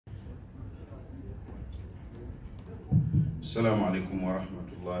السلام عليكم ورحمة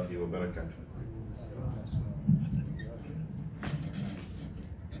الله وبركاته.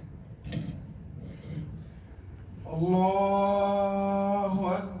 الله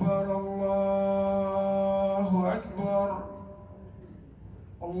أكبر الله أكبر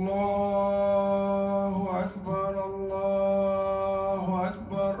الله أكبر الله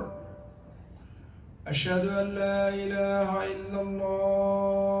أكبر أشهد أن لا إله إلا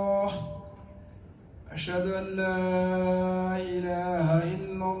الله أشهد أن لا إله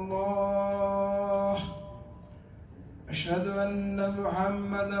إلا الله أشهد أن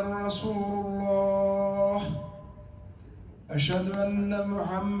محمدا رسول الله أشهد أن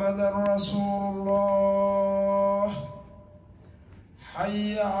محمدا رسول الله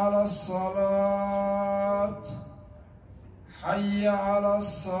حي على الصلاة حي على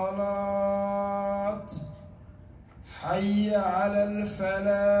الصلاة حي على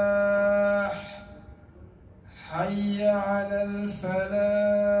الفلاح حي على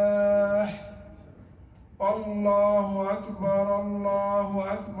الفلاح الله أكبر الله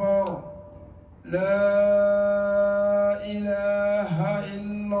أكبر لا إله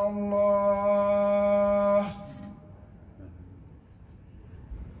إلا الله.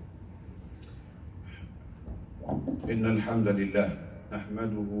 إن الحمد لله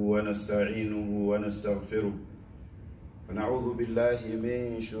نحمده ونستعينه ونستغفره ونعوذ بالله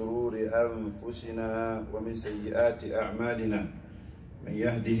من شرور أنفسنا ومن سيئات أعمالنا من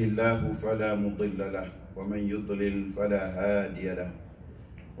يهده الله فلا مضل له ومن يضلل فلا هادي له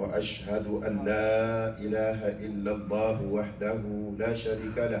وأشهد أن لا إله إلا الله وحده لا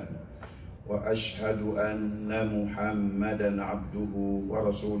شريك له وأشهد أن محمدا عبده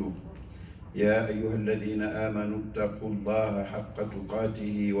ورسوله يا أيها الذين آمنوا اتقوا الله حق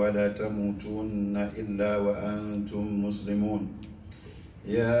تقاته ولا تموتن إلا وأنتم مسلمون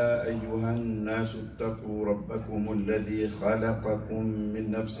يا أيها الناس اتقوا ربكم الذي خلقكم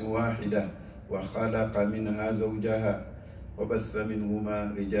من نفس واحدة وخلق منها زوجها وبث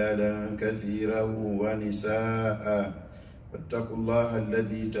منهما رجالا كثيرا ونساء واتقوا الله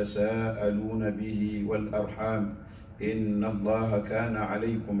الذي تساءلون به والأرحام إن الله كان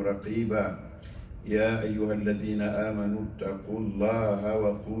عليكم رقيبا يا أيها الذين آمنوا اتقوا الله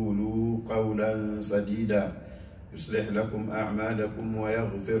وقولوا قولا سديدا يصلح لكم أعمالكم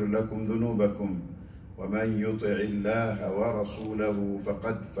ويغفر لكم ذنوبكم ومن يطع الله ورسوله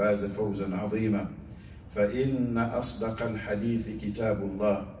فقد فاز فوزا عظيما فإن أصدق الحديث كتاب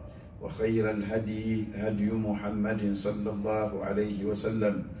الله وخير الهدي هدي محمد صلى الله عليه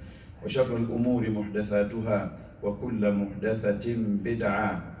وسلم وشر الأمور محدثاتها وكل محدثة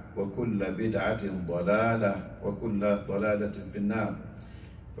بدعة وكل بدعة ضلالة وكل ضلالة في النار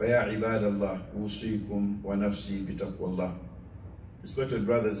فيا عباد الله أوصيكم ونفسي بتقوى الله. Respected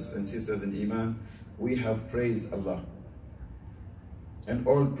brothers and sisters in Iman, we have praised Allah and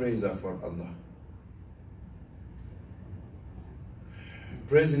all praise are for Allah.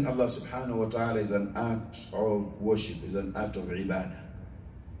 Praising Allah subhanahu wa ta'ala is an act of worship, is an act of ibadah.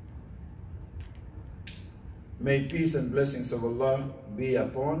 May peace and blessings of Allah be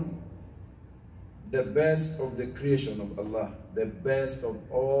upon the best of the creation of Allah, the best of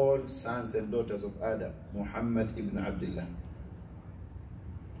all sons and daughters of Adam, Muhammad ibn Abdullah.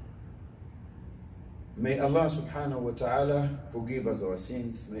 May Allah subhanahu wa ta'ala forgive us our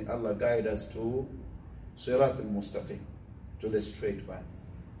sins. May Allah guide us to Sirat al-Mustaqim, to the straight path.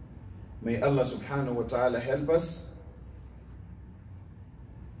 May Allah subhanahu wa ta'ala help us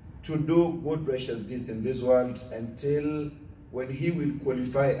to do good righteous deeds in this world until when He will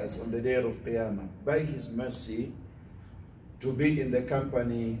qualify us on the day of Qiyamah by His mercy to be in the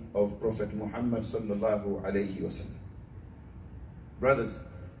company of Prophet Muhammad sallallahu alayhi wasallam. Brothers,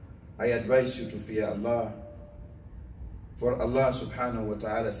 I advise you to fear Allah, for Allah subhanahu wa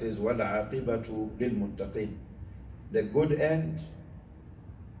ta'ala says, وَالْعَاقِبَةُ لِلْمُتَّقِينَ. The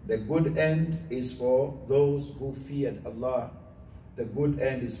good end is for those who feared Allah. The good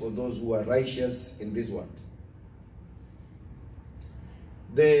end is for those who are righteous in this world.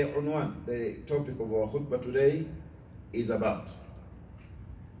 The topic of our khutbah today is about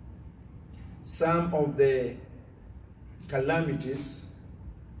some of the calamities,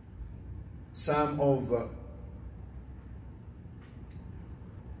 some of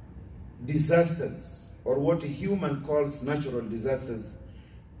disasters, or what a human calls natural disasters,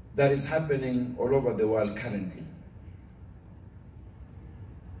 that is happening all over the world currently.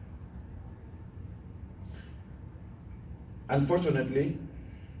 Unfortunately,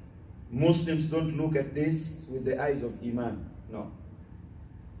 Muslims don't look at this with the eyes of Iman. No.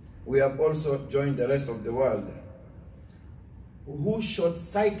 We have also joined the rest of the world who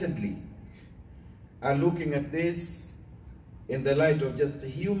short-sightedly are looking at this in the light of just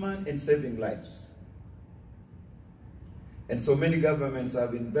human and saving lives. And so many governments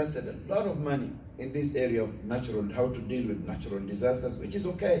have invested a lot of money in this area of how to deal with natural disasters, which is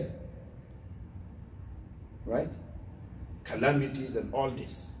okay. Right? Calamities and all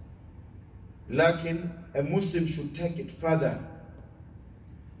this. Lakin, a Muslim should take it further.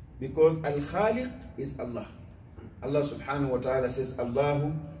 Because Al-Khaliq is Allah. Allah subhanahu wa ta'ala says,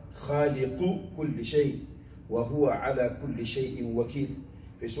 Allahu khaliqu kulli shay, wa huwa ala kulli shay'in wakil.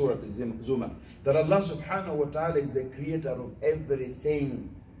 في Surah Zumar. That Allah subhanahu wa ta'ala is the creator of everything.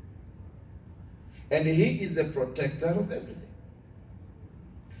 And He is the protector of everything.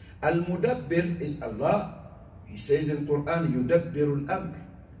 Al-Mudabbir is Allah. He says in Quran, Yudabbiru al-Amr.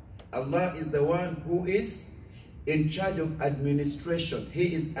 Allah is the one who is in charge of administration.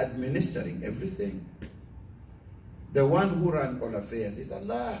 He is administering everything. The one who runs all affairs is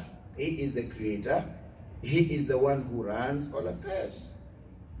Allah. He is the creator. He is the one who runs all affairs.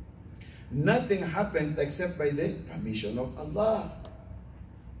 Nothing happens except by the permission of Allah.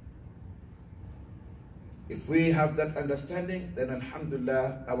 If we have that understanding, then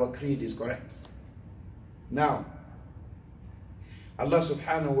alhamdulillah, our creed is correct. Now, Allah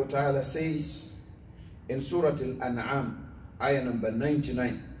subhanahu wa ta'ala says in Surah Al-An'am, ayah number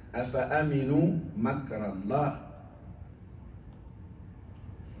 99, أَفَأَمِنُوا مَكْرَ اللَّهِ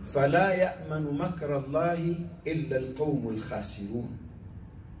فَلَا يَأْمَنُ مَكْرَ اللَّهِ إِلَّا الْقَوْمُ الْخَاسِرُونَ.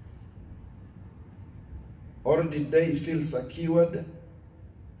 Or did they feel secured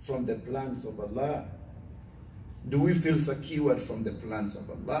from the plans of Allah? Do we feel secured from the plans of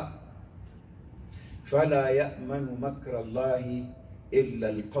Allah? فَلَا يَأْمَنُ مَكْرَ اللَّهِ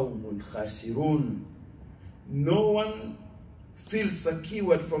إِلَّا الْقَوْمُ الْخَاسِرُونَ. No one feels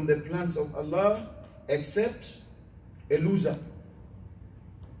secured from the plans of Allah except a loser.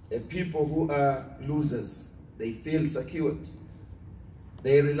 A people who are losers. They feel secured.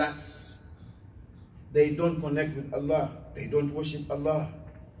 They relax. They don't connect with Allah. They don't worship Allah.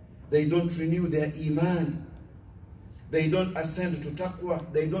 They don't renew their iman. They don't ascend to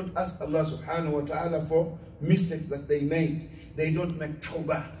taqwa. They don't ask Allah subhanahu wa ta'ala for mistakes that they made. They don't make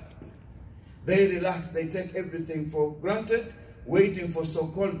tawbah. They relax. They take everything for granted, waiting for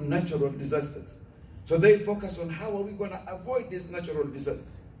so-called natural disasters. So they focus on how are we going to avoid these natural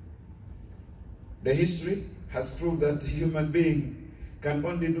disasters. The history has proved that a human being can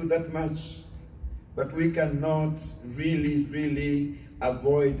only do that much. But we cannot really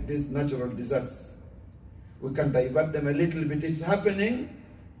avoid these natural disasters. We can divert them a little bit. It's happening.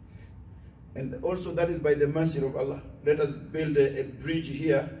 And also that is by the mercy of Allah. Let us build a bridge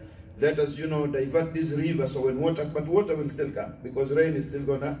here. Let us, divert this river so when water will still come because rain is still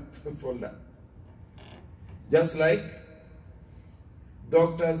going to fall down. Just like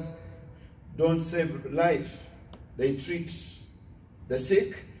doctors don't save life. They treat the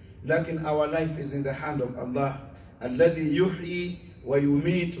sick. Lakin our life is in the hand of Allah. Alladhi yuhyi wa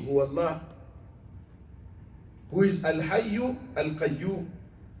yumit huwa Allah. Who is Al-Hayyu Al-Qayyum.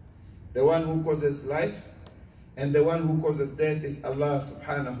 The one who causes life and the one who causes death is Allah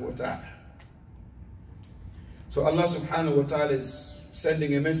subhanahu wa ta'ala. So Allah subhanahu wa ta'ala is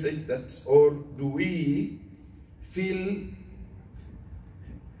sending a message that, or do we feel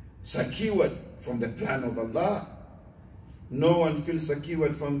secured from the plan of Allah? No one feels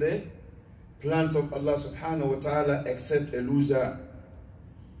secured from the plans of Allah subhanahu wa ta'ala except a loser.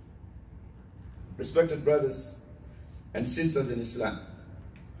 Respected brothers and sisters in Islam,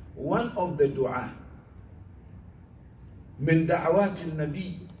 one of the dua min da'awat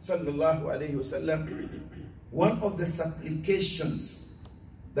al-Nabi sallallahu alayhi wa sallam, one of the supplications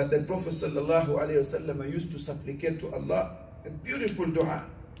that the Prophet sallallahu alayhi wa sallam used to supplicate to Allah, a beautiful dua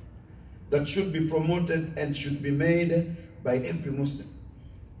that should be promoted and should be made by every Muslim.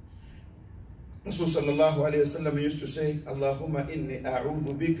 Rasul sallallahu alayhi wa sallam used to say, Allahumma inni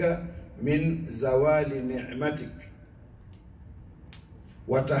a'udhu bika min zawali ni'matik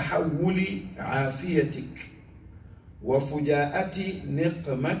wa tahawuli afiyatik wa fujaati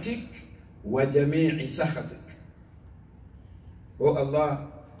niqmatik wa jami'i sakhatik. Oh Allah,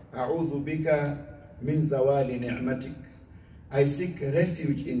 a'udhu bika min zawali ni'matik. I seek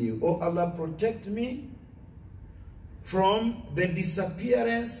refuge in you. Oh Allah, protect me from the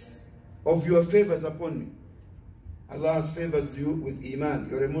disappearance of your favors upon me. Allah has favored you with iman.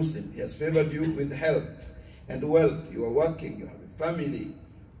 You're a Muslim. He has favored you with health and wealth. You are working. You have a family.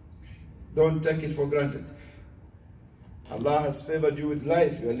 Don't take it for granted. Allah has favored you with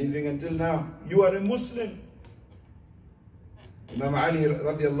life. You are living until now. You are a Muslim. Imam Ali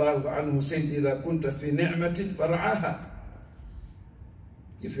radiallahu anhu says, إِذَا كُنْتَ فِي نِعْمَةٍ فَرْعَاهَا.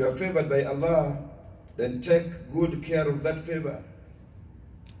 If you are favored by Allah, then take good care of that favor.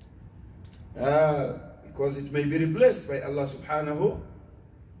 Because it may be replaced by Allah subhanahu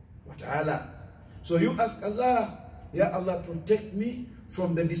wa ta'ala. So you ask Allah, Ya Allah, protect me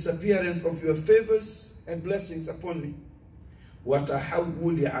from the disappearance of your favors and blessings upon me.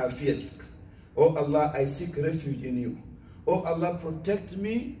 وَتَحَوُّلِ عَافِيَتِكَ. Oh Allah, I seek refuge in you. Oh Allah, protect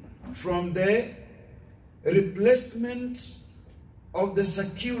me from the replacement of the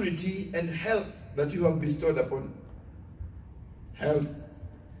security and health that you have bestowed upon me. Health.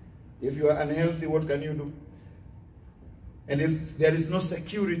 If you are unhealthy, what can you do? And if there is no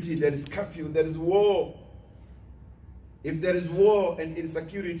security, there is curfew, there is war. If there is war and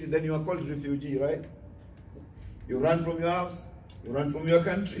insecurity, then you are called refugee, right? You run from your house, you run from your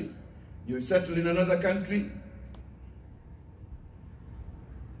country, you settle in another country.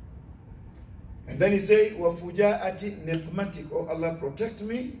 And then he say, وَفُجَاءَةِ نِقْمَتِكَ. Oh Allah, protect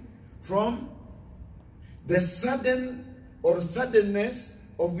me from the sudden or suddenness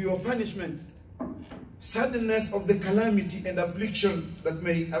of your punishment, suddenness of the calamity and affliction that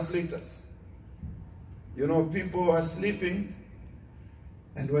may afflict us. You know, people are sleeping,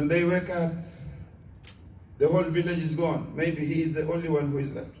 and when they wake up, the whole village is gone. Maybe he is the only one who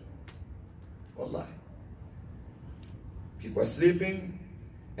is left. Wallahi. People are sleeping,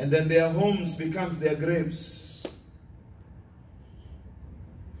 and then their homes becomes their graves.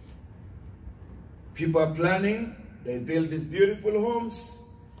 People are planning, they build these beautiful homes,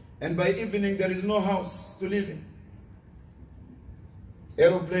 and by evening there is no house to live in.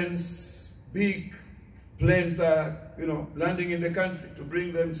 Aeroplanes, big planes are, landing in the country to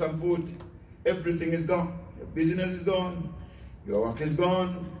bring them some food. Everything is gone. Your business is gone. Your work is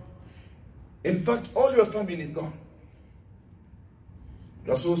gone. In fact, all your family is gone.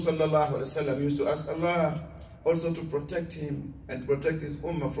 Rasul sallallahu alaihi wasallam used to ask Allah also to protect him and protect his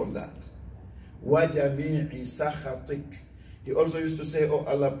ummah from that. وَجَمِيعِ سَخَطِكَ. He also used to say, oh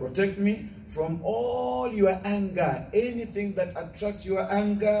Allah, protect me from all your anger. Anything that attracts your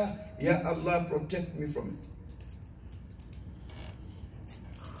anger, Ya Allah, protect me from it.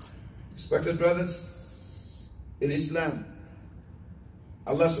 Respected brothers, in Islam,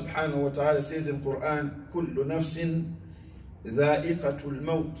 Allah subhanahu wa ta'ala says in Quran, كُلُّ نَفْسٍ ذَائِقَةُ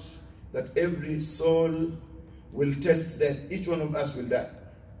الْمَوْتِ, that every soul will taste death. Each one of us will die.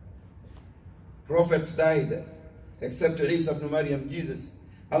 Prophets died, except Isa ibn Maryam, Jesus.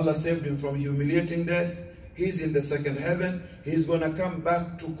 Allah saved him from humiliating death. He's in the second heaven. He's going to come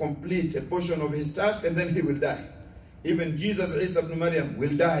back to complete a portion of his task, and then he will die. Even Jesus, Isa ibn Maryam,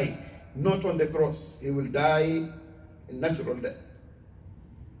 will die, not on the cross. He will die in natural death.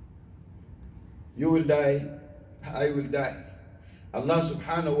 You will die, I will die. Allah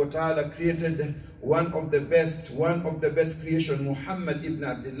subhanahu wa ta'ala created one of the best creation, Muhammad ibn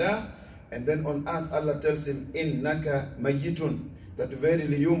Abdullah. And then on earth, Allah tells him, Innaka mayyitun, that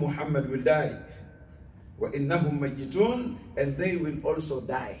verily you, Muhammad, will die. Wa innahum mayyitun, and they will also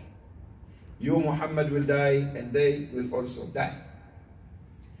die. You, Muhammad, will die, and they will also die.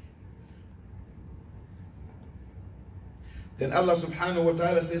 Then Allah subhanahu wa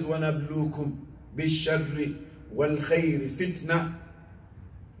ta'ala says, وَنَبْلُوكُمْ بِالشَّرِّ وَالْخَيْرِ فِتْنَةً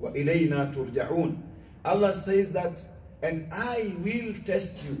وَإِلَيْنَا تُرْجَعُونَ. Allah says that, and I will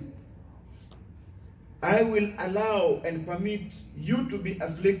test you. I will allow and permit you to be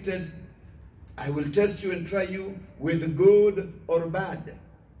afflicted. I will test you and try you with good or bad.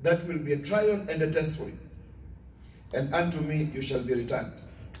 That will be a trial and a test for you. And unto me you shall be returned.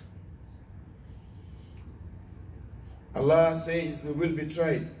 Allah says we will be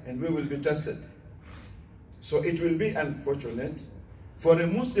tried and we will be tested. So it will be unfortunate for a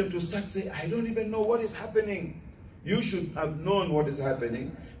Muslim to start saying, I don't even know what is happening. You should have known what is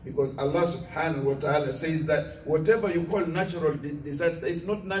happening, because Allah subhanahu wa ta'ala says that whatever you call natural disaster is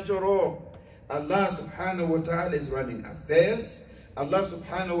not natural. Allah subhanahu wa ta'ala is running affairs. Allah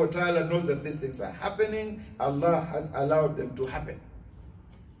subhanahu wa ta'ala knows that these things are happening. Allah has allowed them to happen.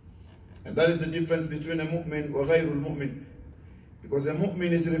 And that is the difference between a mu'min or ghayrul mu'min. Because a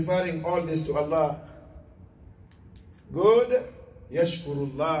mu'min is referring all this to Allah. Good,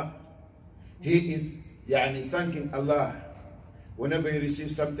 yashkurullah. He is thanking Allah whenever he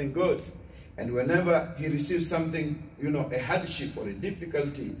receives something good. And whenever he receives something, a hardship or a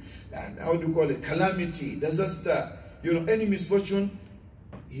difficulty, and how do you call it, calamity, disaster, any misfortune,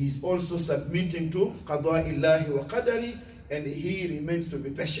 he is also submitting to qada illahi wa qadari, and he remains to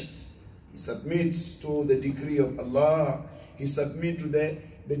be patient. He submits to the decree of Allah. He submits to the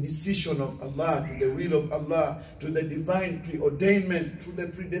decision of Allah, to the will of Allah, to the divine preordainment, to the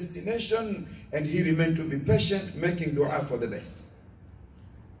predestination, and he remains to be patient, making dua for the best.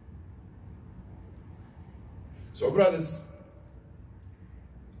 So brothers,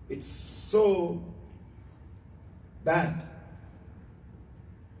 it's so bad,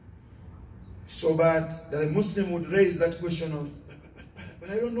 so bad that a Muslim would raise that question of, but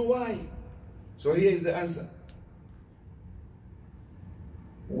I don't know why. So here is the answer.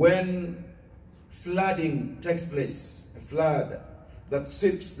 When flooding takes place, a flood that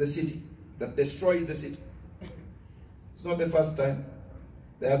sweeps the city, that destroys the city, it's not the first time.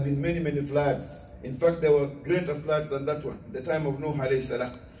 There have been many, many floods. In fact, there were greater floods than that one, the time of Nuh alayhi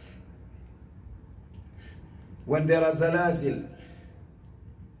salam. When there are zalazil,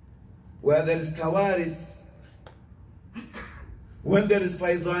 where there is kawarith, when there is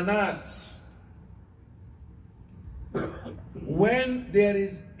faydanat, when there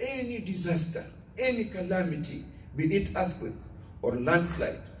is any disaster, any calamity, be it earthquake or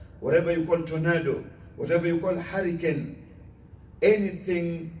landslide, whatever you call tornado, whatever you call hurricane,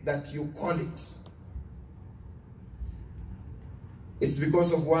 anything that you call it, it's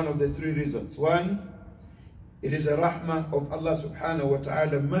because of one of the three reasons. One, it is a rahmah of Allah subhanahu wa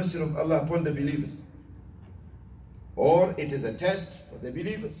ta'ala, mercy of Allah upon the believers. Or it is a test for the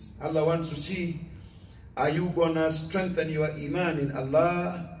believers. Allah wants to see, are you going to strengthen your iman in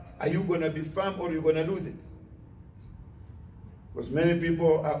Allah? Are you going to be firm, or are you going to lose it? Because many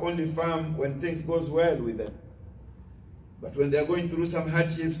people are only firm when things goes well with them. But when they are going through some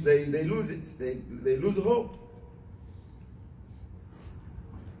hardships, they lose it. They lose hope.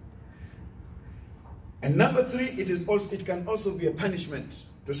 And number three, it can also be a punishment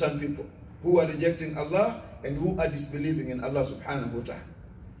to some people who are rejecting Allah and who are disbelieving in Allah subhanahu wa ta'ala.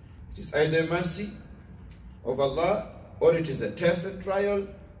 It is either mercy of Allah, or it is a test and trial,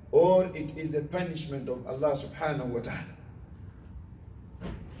 or it is a punishment of Allah subhanahu wa ta'ala.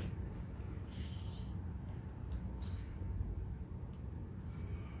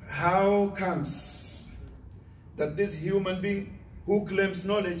 How comes that this human being who claims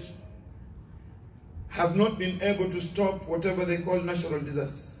knowledge have not been able to stop whatever they call natural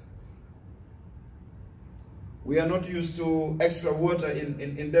disasters? We are not used to extra water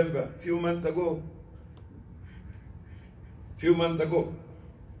in Denver. Few months ago,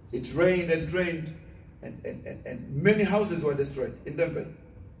 it rained and drained, and many houses were destroyed in Denver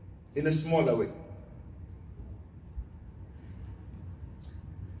in a smaller way.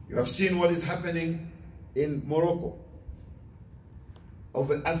 You have seen what is happening in Morocco of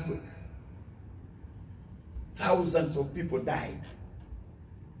an earthquake. Thousands of people died.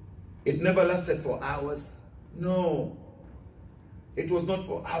 It never lasted for hours. No, it was not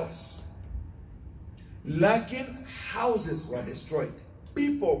for hours. Lakin houses were destroyed.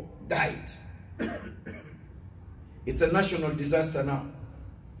 People died. It's a national disaster now.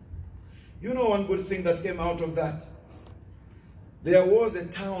 You know one good thing that came out of that? There was a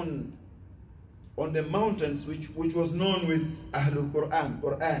town on the mountains which was known with Ahlul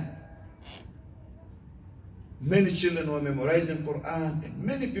Quran. Many children were memorizing Quran, and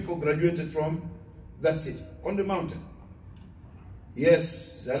many people graduated from that city, on the mountain.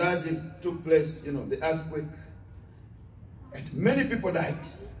 Yes, Zalazil took place, the earthquake, and many people died.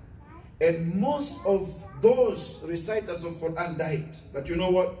 And most of those reciters of Quran died. But you know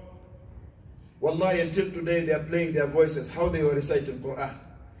what? Wallahi, until today they are playing their voices, how they were reciting Quran.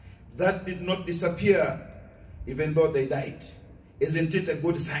 That did not disappear, even though they died. Isn't it a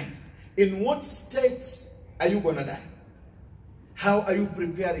good sign? In what state are you going to die? How are you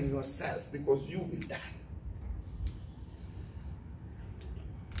preparing yourself? Because you will die.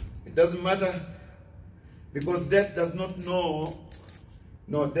 It doesn't matter, because death does not know.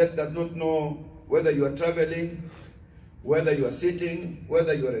 No, death does not know whether you are traveling, whether you are sitting,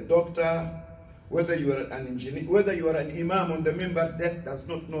 whether you are a doctor, whether you are an engineer, whether you are an imam on the minbar. Death does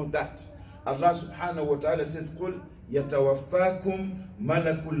not know that. Allah subhanahu wa ta'ala says, قُلْ يَتَوَفَّاكُمْ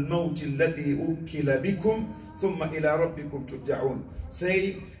مَلَكُ الْمَوْتِ الَّذِي أُوكِّلَ بِكُمْ ثُمَّ إِلَىٰ رَبِّكُمْ تُرْجَعُونَ.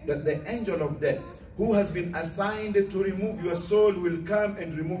 Say that the angel of death, who has been assigned to remove your soul, will come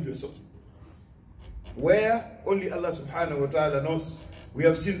and remove your soul. Where? Only Allah subhanahu wa ta'ala knows. We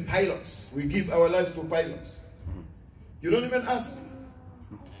have seen pilots. We give our lives to pilots. You don't even ask.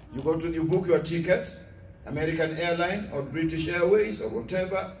 You book your ticket, American Airline or British Airways or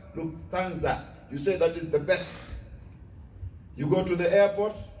whatever, Lufthansa. You say that is the best. You go to the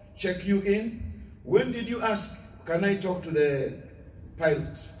airport, check you in. When did you ask, can I talk to the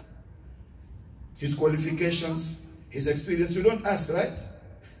pilot? His qualifications, his experience. You don't ask, right?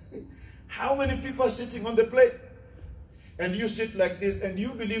 How many people are sitting on the plane? And you sit like this and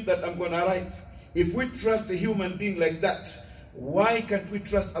you believe that I'm going to arrive. If we trust a human being like that, why can't we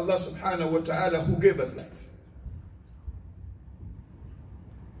trust Allah subhanahu wa ta'ala who gave us life?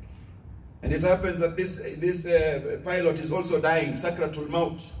 And it happens that this pilot is also dying, Sakratul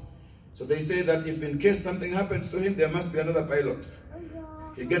Maut. So they say that if in case something happens to him, there must be another pilot.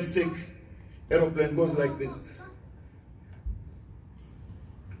 He gets sick, aeroplane goes like this.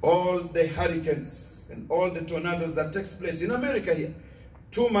 All the hurricanes and all the tornadoes that takes place in America here.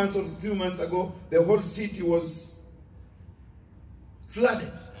 2 months or 3 months ago, the whole city was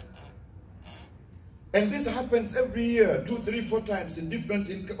flooded. And this happens every year, 2, 3, 4 times in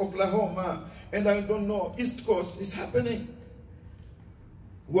Oklahoma, and I don't know, East Coast, it's happening.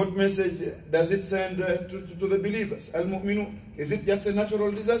 What message does it send to the believers? Al-Mu'minun. Is it just a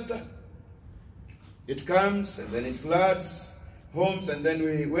natural disaster? It comes and then it floods homes, and then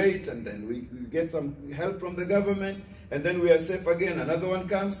we wait, and then we get some help from the government, and then we are safe again. Another one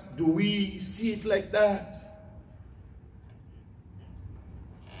comes. Do we see it like that?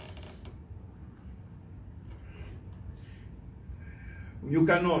 You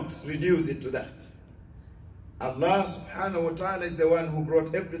cannot reduce it to that. Allah subhanahu wa ta'ala is the one who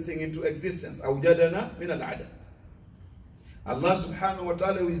brought everything into existence. أَوْجَدَنَا مِنَ الْعَدَمِ. Allah subhanahu wa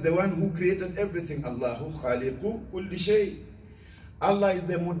ta'ala is the one who created everything. Allahu khaliqu kulli shay. Allah is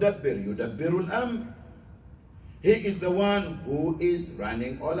the mudabbir, yudabbirul amr. He is the one who is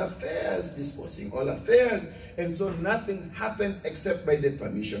running all affairs, disposing all affairs. And so nothing happens except by the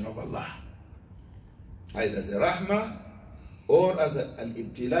permission of Allah. Either as a rahmah, or as an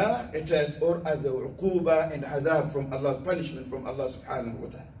ibtila, a test, or as a uquba and adhab from Allah's punishment from Allah subhanahu wa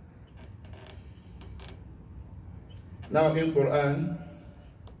ta'ala. Now in Quran,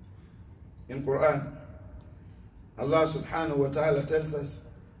 Allah subhanahu wa ta'ala tells us,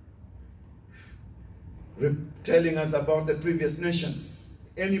 telling us about the previous nations.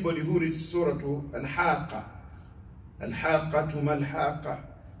 Anybody who reads Surah Al-Haqqa, Al-Haqqatu mal-Haqqa,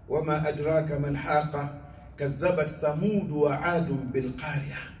 wa ma adraka mal-Haqqa, كذبت ثمود وعاد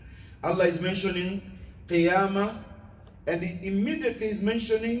بالقارعة. Allah is mentioning Qiyamah, and he immediately is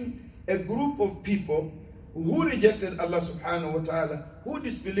mentioning a group of people who rejected Allah subhanahu wa ta'ala, who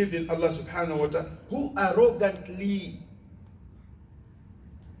disbelieved in Allah subhanahu wa ta'ala, who arrogantly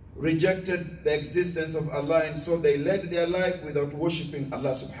rejected the existence of Allah, and so they led their life without worshipping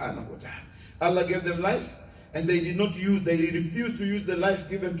Allah subhanahu wa ta'ala. Allah gave them life, and they refused to use the life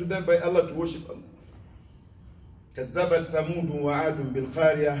given to them by Allah to worship Allah. كذبت ثمود وعاد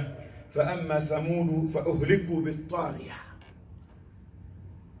بالقارعة فأما ثمود فأهلكوا بالطاغية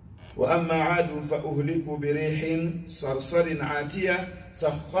وأما عاد فأهلكوا بريح صرصر عاتية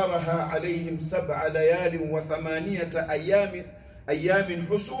سخرها عليهم 7 ليال و8 أيام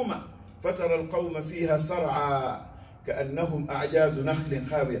حسوما فترى القوم فيها صرعى كأنهم أعجاز نخل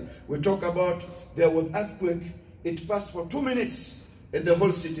خاوية. We talk about there was earthquake. It passed for 2 minutes and the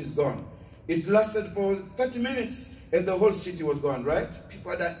whole city is gone. It lasted for 30 minutes and the whole city was gone, right?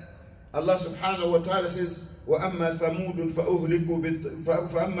 People died. Allah subhanahu wa ta'ala says, وَأَمَّا ثَمُودٌ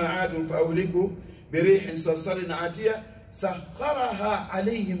فَأَمَّا عَادٌ فَأُهْلِكُوا بِرِيحٍ صَرْصَرٍ عَاتِيَةٍ سَخَّرَهَا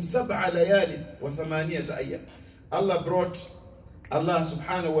عَلَيْهِمْ 7 لَيَالٍ و8 أيام. Allah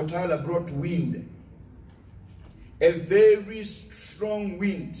subhanahu wa ta'ala brought wind, a very strong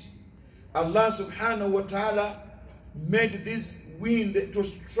wind. Allah subhanahu wa ta'ala made this wind to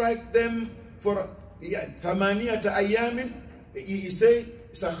strike them for 8 أيام. He said,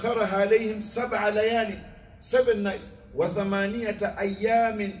 سخرها عليهم 7 ليال, 7 nights, و8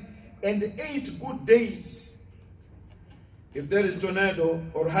 أيام, and 8 good days. If there is tornado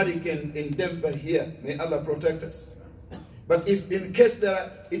or hurricane in Denver here, may Allah protect us. But if in case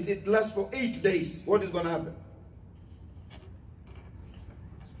it lasts for 8 days, what is going to happen?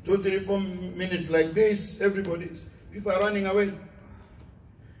 2, 3, 4 minutes like this, people are running away.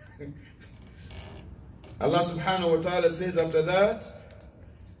 Allah subhanahu wa ta'ala says after that,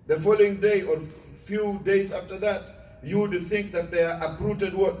 the following day or few days after that, you would think that they are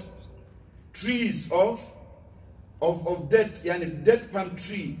uprooted what? Trees of dead, yani dead palm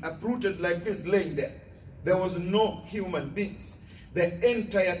tree, uprooted like this, laying there. There was no human beings. The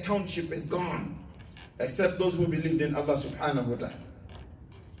entire township is gone, except those who believed in Allah subhanahu wa ta'ala.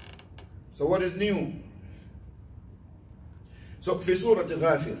 So what is new? So في Surah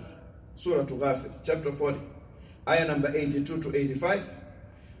Ghafir, chapter 40, ayah number 82 to 85,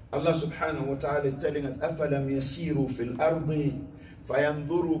 Allah subhanahu wa ta'ala is telling us, أَفَلَمْ يَسِيرُوا فِي الْأَرْضِ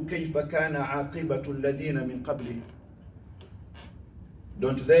فَيَنْظُرُوا كَيْفَ كَانَ عَاقِبَةُ الَّذِينَ مِنْ قَبْلِهِمْ.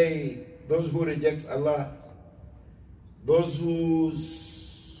 Don't they, those who reject Allah, those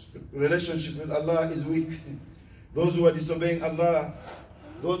whose relationship with Allah is weak, those who are disobeying Allah,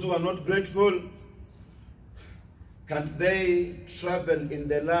 those who are not grateful, can't they travel in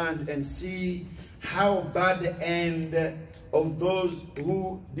the land and see how bad the end of those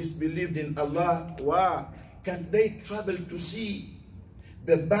who disbelieved in Allah were. Can't they travel to see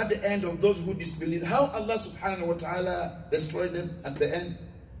the bad end of those who disbelieved? How Allah subhanahu wa ta'ala destroyed them at the end?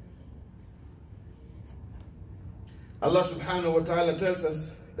 Allah subhanahu wa ta'ala tells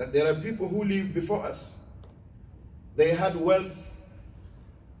us that there are people who lived before us. They had wealth.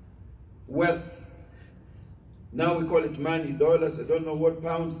 Now we call it money, dollars, I don't know what,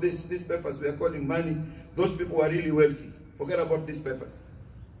 pounds, these papers we are calling money. Those people are really wealthy. Forget about these papers.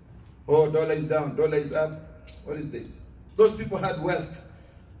 Oh, dollar is down, dollar is up. What is this? Those people had wealth.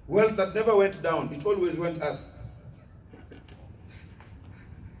 Wealth that never went down, it always went up.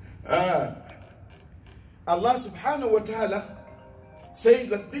 Allah subhanahu wa ta'ala says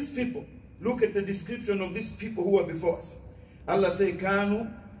that these people, look at the description of these people who were before us. Allah says,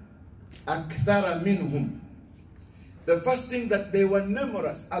 Kanu akthara minhum. The first thing that they were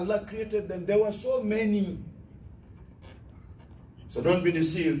numerous. Allah created them. There were so many. So don't be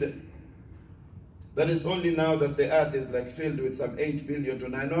deceived. That is only now that the earth is like filled with some 8 billion to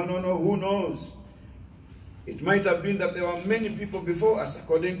 9. No. Who knows? It might have been that there were many people before us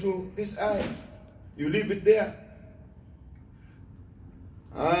according to this ayah. You leave it there.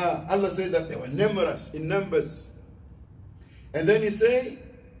 Allah said that they were numerous in numbers. And then he said,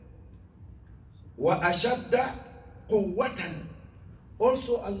 Wa ashadda quwwatan.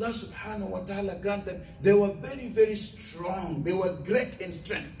 Also Allah subhanahu wa ta'ala granted they were very, very strong. They were great in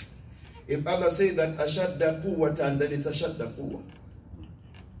strength. If Allah says that ashadda quwwatan, then it's ashadda quwwa.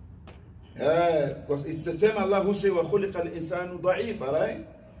 Because it's the same Allah who said wa khuliqa al-insanu da'ifa, right?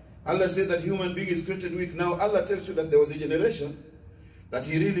 Allah said that human being is created weak. Now Allah tells you that there was a generation that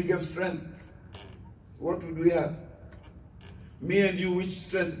he really gave strength. What would we have? Me and you, which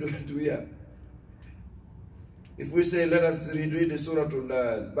strength do we have? If we say, let us read the Surah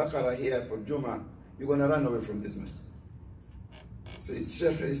Al-Baqarah here for Jummah, you're going to run away from this masjid. So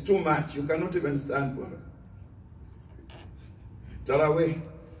it's too much. You cannot even stand for it. Tarawih,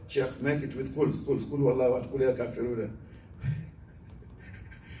 Sheikh, make it with Qul Wallahu Qul ya kafiruna.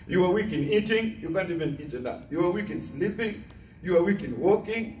 You are weak in eating, you can't even eat enough. You are weak in sleeping, you are weak in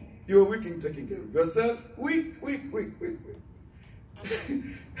walking, you are weak in taking care of yourself. Weak.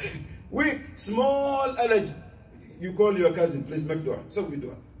 Weak, small allergy. You call your cousin, please make dua. So we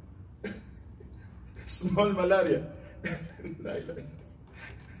dua. Small malaria.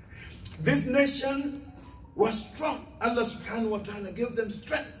 This nation was strong. Allah subhanahu wa ta'ala gave them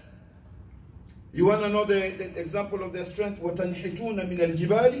strength. You want to know the example of their strength? وَتَنْحِتُونَ مِنَ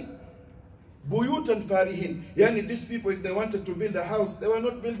الْجِبَالِ بُيُوتًا فَارِهِينَ. Yani these people, if they wanted to build a house, they were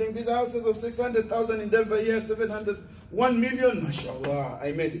not building these houses of 600,000 in Denver here, 700, 1 million. MashaAllah,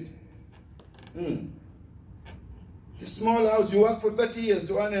 I made it. This small house, you work for 30 years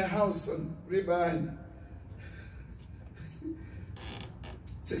to own a house on riba and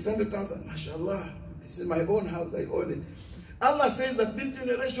 600,000, MashaAllah. This is my own house, I own it. Allah says that this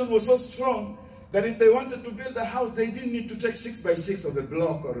generation was so strong that if they wanted to build a house, they didn't need to take 6 by 6 of a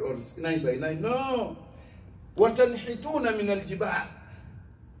block or 9 by 9. No. وَتَنْحِتُونَ مِنَ الْجِبَالِ.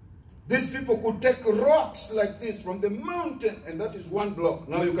 These people could take rocks like this from the mountain, and that is 1 block.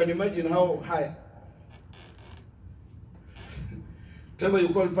 Now you can imagine how high. Whatever you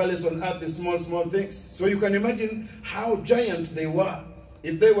call palace on earth is small things. So you can imagine how giant they were.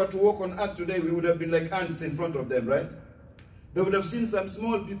 If they were to walk on earth today, we would have been like ants in front of them, right? They would have seen some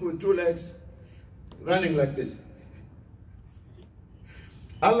small people with 2 legs running like this.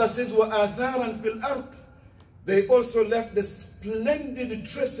 Allah says, وَآثَارًا فِي الْأَرْضِ. They also left the splendid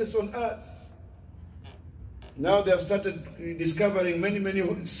traces on earth. Now they have started discovering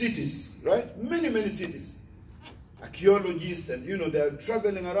many cities, right? Many cities. Archaeologists and, they are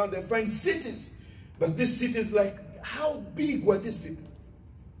traveling around, they find cities. But these cities, like, how big were these people?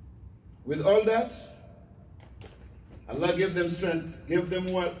 With all that, Allah gave them strength, gave them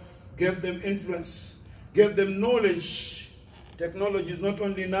wealth, gave them influence, gave them knowledge. Technology is not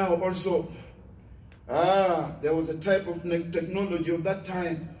only now, also. There was a type of technology of that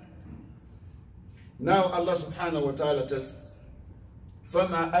time. Now Allah subhanahu wa ta'ala tells us,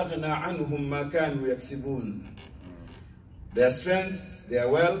 فَمَا أَغْنَى عَنْهُمْ مَا كَانُوا يَكْسِبُونَ. Their strength, their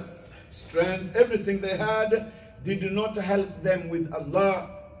wealth, strength, everything they had did not help them with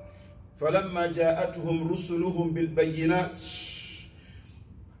Allah. فَلَمَّا جَاءَتْهُمْ رُسُلُهُمْ بِالْبَيِّنَاتِ.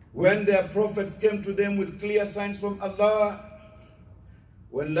 When their prophets came to them with clear signs from Allah,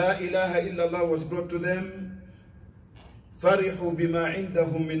 when La ilaha illallah was brought to them, فَرِحُوا بِمَا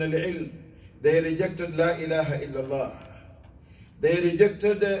عِنْدَهُمْ مِنَ الْعِلْمِ. They rejected La ilaha illallah. They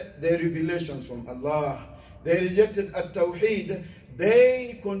rejected the revelations from Allah. they rejected at-tawheed,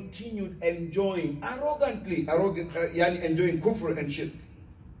 they continued enjoying arrogantly, enjoying kufr and shirk.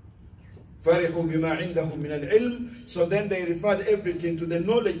 فَرِحُوا بِمَا عِنْدَهُمْ مِنَ الْعِلْمِ. So then they referred everything to the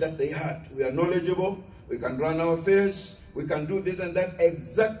knowledge that they had. We are knowledgeable, we can run our affairs, we can do this and that.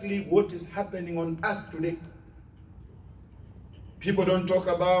 Exactly what is happening on earth today. People don't talk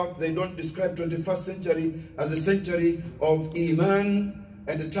about, they don't describe 21st century as a century of Iman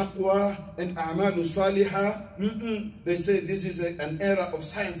and Taqwa and A'malu Salihah. They say this is an era of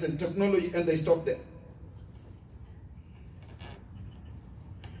science and technology, and they stop there.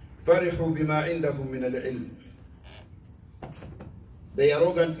 فَرِحُوا بِمَا عِنْدَهُمْ مِنَ الْعِلْمِ. They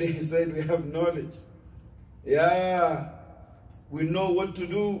arrogantly said, we have knowledge. Yeah, we know what to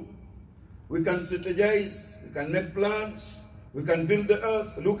do. We can strategize, we can make plans, we can build the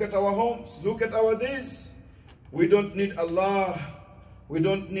earth. Look at our homes, look at our this. We don't need Allah. We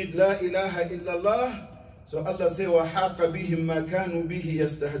don't need La ilaha illallah. So Allah says, وَحَاقَ بِهِمْ مَا كَانُوا بِهِ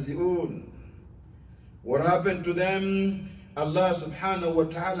يَسْتَهْزِئُونَ. What happened to them? Allah subhanahu wa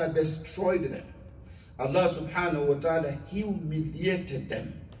ta'ala destroyed them. Allah subhanahu wa ta'ala humiliated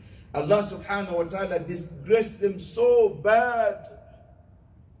them. Allah subhanahu wa ta'ala disgraced them so bad.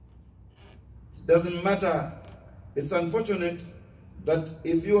 Doesn't matter. It's unfortunate that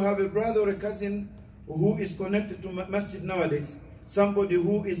if you have a brother or a cousin who is connected to masjid nowadays, somebody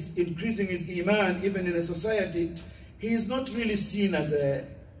who is increasing his iman even in a society, he is not really seen as an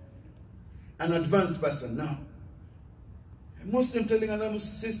advanced person now. A Muslim telling another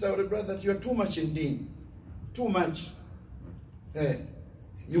sister or a brother that you are too much in deen. Too much.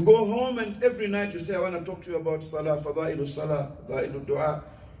 You go home and every night you say, I want to talk to you about salah, fadailu salah, fadailu dua.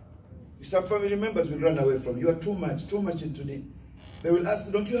 Some family members will run away from you. You are too much into deen. They will ask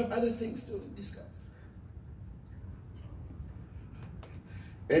you, don't you have other things to discuss?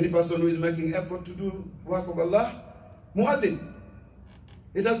 Any person who is making effort to do work of Allah, muadhin.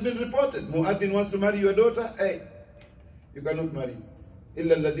 It has been reported, muadhin wants to marry your daughter, hey, you cannot marry.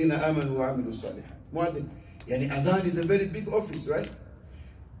 إِلَّا الَّذِينَ آمَنُوا وَعَمِلُوا الصَّالِحَاتِ. Muadhin. Yani adhan is a very big office, right?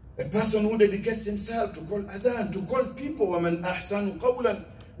 A person who dedicates himself to call adhan, to call people, وَمَنْ أَحْسَنُ قَوْلًا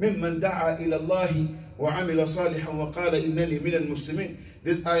مِمَّنْ دَعَى إِلَى اللَّهِ وَعَمِلَ صَالِحًا وَقَالَ إِنَّنِي مِنَ الْمُسْلِمِينَ.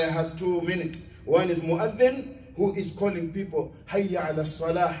 This ayah has 2 meanings. One is muadhin, who is calling people, hayya ala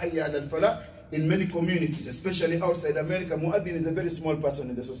salah, hayya ala al-falah. In many communities, especially outside America, muadhin is a very small person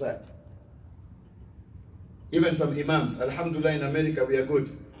in the society. Even some imams, alhamdulillah, in America we are good.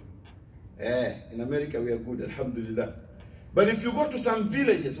 In America we are good, alhamdulillah. But if you go to some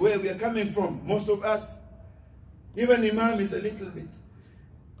villages where we are coming from, most of us, even imam is a little bit.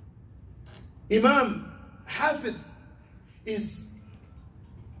 Imam, hafiz, is,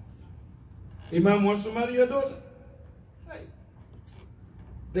 imam wants to marry your daughter.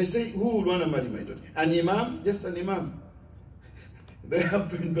 They say, who would want to marry my daughter? An imam? Just an imam. They have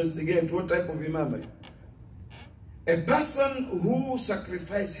to investigate what type of imam are you. A person who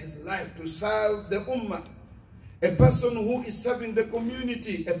sacrificed his life to serve the ummah, a person who is serving the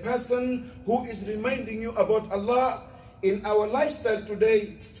community, a person who is reminding you about Allah. In our lifestyle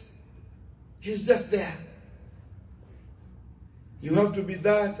today, he's just there. You have to be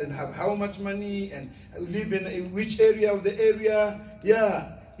that and have how much money and live in which area of the area.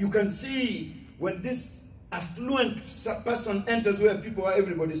 Yeah, you can see when this affluent person enters where people are,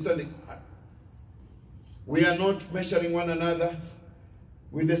 everybody standing. We are not measuring one another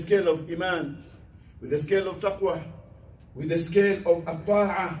with the scale of iman, with the scale of taqwa, with the scale of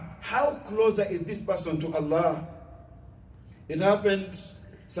ata'ah. How closer is this person to Allah? It happened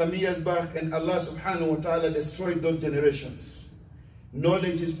some years back, and Allah subhanahu wa ta'ala destroyed those generations.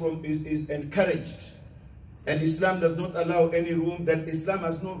 Knowledge is encouraged, and Islam does not allow any room, that Islam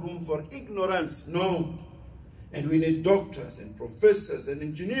has no room for ignorance, no. And we need doctors and professors and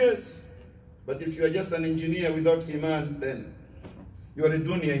engineers. But if you are just an engineer without iman, then you are a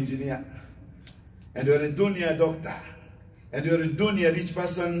dunya engineer, and you are a dunya doctor, and you are a dunya rich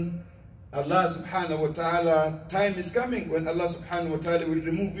person. Allah subhanahu wa ta'ala, time is coming when Allah subhanahu wa ta'ala will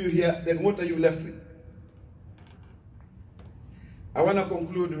remove you here, then what are you left with? I want to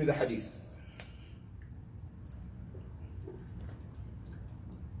conclude with a hadith.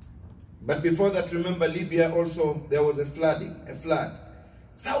 But before that, remember Libya also, there was a flood.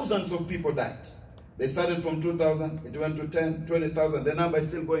 Thousands of people died. They started from 2,000, it went to 10, 20,000. The number is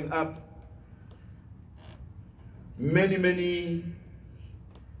still going up. Many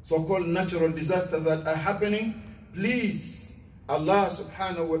so-called natural disasters that are happening. Please, Allah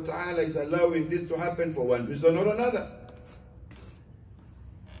subhanahu wa ta'ala is allowing this to happen for one reason or another.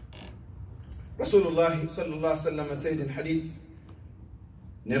 Rasulullah sallallahu alaihi wasallam said in hadith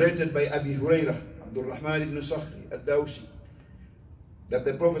narrated by Abi Hurairah, Abdul Rahman ibn Sakhri al-Dawsi, that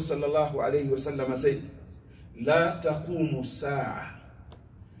the Prophet sallallahu alayhi wasallam said, La taqumu sa'a,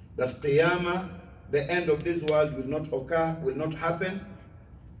 that Qiyamah, the end of this world, will not occur, will not happen,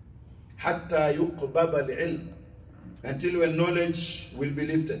 hatta yuqbada al-ilm, until when knowledge will be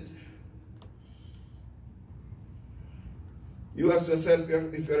lifted. You ask yourself,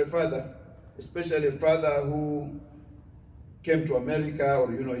 if you're a father, especially a father who came to America,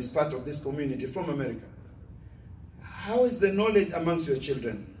 or is part of this community from America, how is the knowledge amongst your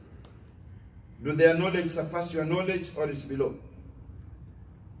children? Do their knowledge surpass your knowledge, or is below?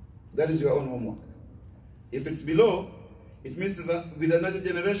 That is your own homework. If it's below, it means that with another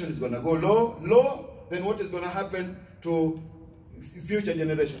generation it's going to go low, then what is going to happen to future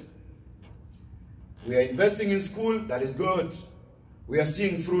generation? We are investing in school, that is good. We are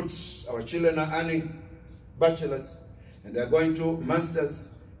seeing fruits. Our children are earning bachelors, and they are going to masters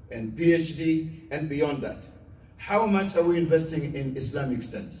and PhD and beyond that. How much are we investing in Islamic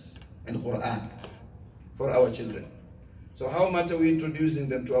studies and Quran for our children? So how much are we introducing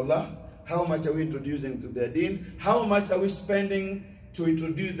them to Allah? How much are we introducing to their deen? How much are we spending to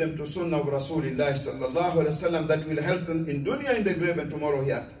introduce them to Sunnah of Rasulullah sallallahu alaihi wasallam that will help them in dunya, in the grave, and tomorrow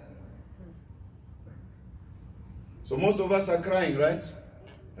hereafter? So most of us are crying, right?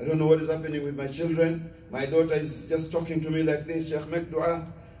 I don't know what is happening with my children. My daughter is just talking to me like this, Sheikh, make dua.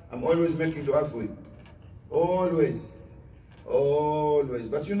 I'm always making dua for you. Always. Always.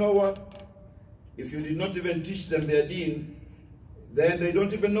 But you know what? If you did not even teach them their deen, then they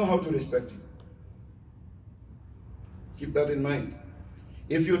don't even know how to respect you. Keep that in mind.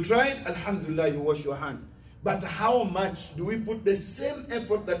 If you tried, alhamdulillah, you wash your hand. But how much do we put the same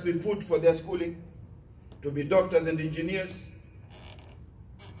effort that we put for their schooling? To be doctors and engineers?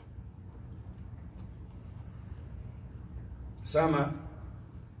 Summer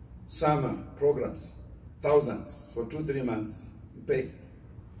programs, thousands for 2-3 months, you pay.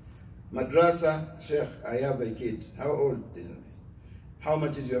 Madrasa, Sheikh, I have a kid. How old is this? How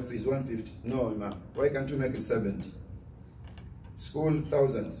much is your fees? 150. No, Imam. Why can't you make it 70? School,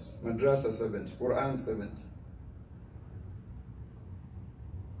 thousands. Madrasa, 70. Quran, 70.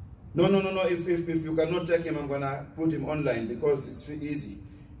 No. If you cannot take him, I'm going to put him online because it's easy.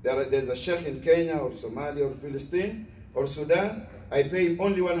 There's a sheikh in Kenya or Somalia or Palestine or Sudan. I pay him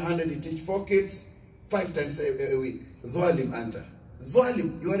only 100. He teach 4 kids 5 times a week. Dhalim anta.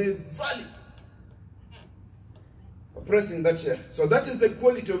 Dhalim. You are a dhalim. Oppressing that sheikh. So that is the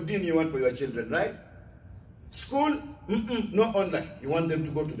quality of deen you want for your children, right? School, no online. You want them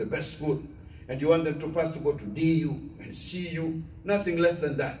to go to the best school. And you want them to pass to go to DU and CU. Nothing less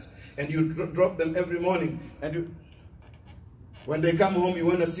than that. And you drop them every morning. And when they come home, you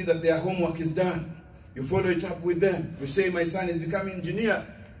want to see that their homework is done. You follow it up with them. You say, my son is becoming engineer.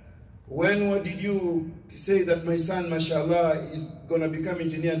 What did you say that my son, mashallah, is going to become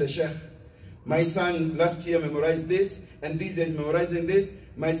engineer and a sheikh? My son last year memorized this, and this year is memorizing this.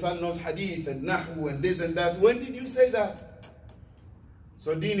 My son knows hadith and nahu and this and that. When did you say that?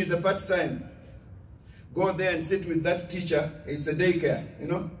 So deen is a part-time. Go there and sit with that teacher. It's a daycare,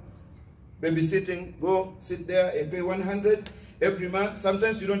 babysitting. Go sit there and pay 100 every month.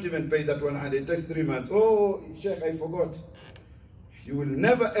 Sometimes you don't even pay that 100. It takes 3 months. Oh, Sheikh, I forgot. You will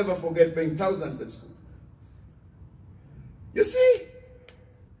never ever forget paying thousands at school. You see,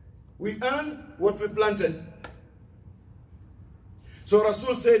 we earn what we planted. So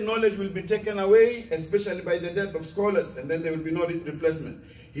Rasul said knowledge will be taken away, especially by the death of scholars, and then there will be no replacement.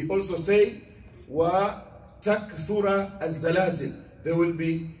 He also said, wa takthura az-zalazil. There will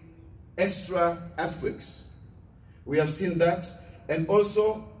be extra earthquakes. We have seen that. And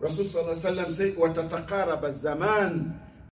also, Rasul sallallahu alaihi wasallam said, wa tataqarab az-zaman.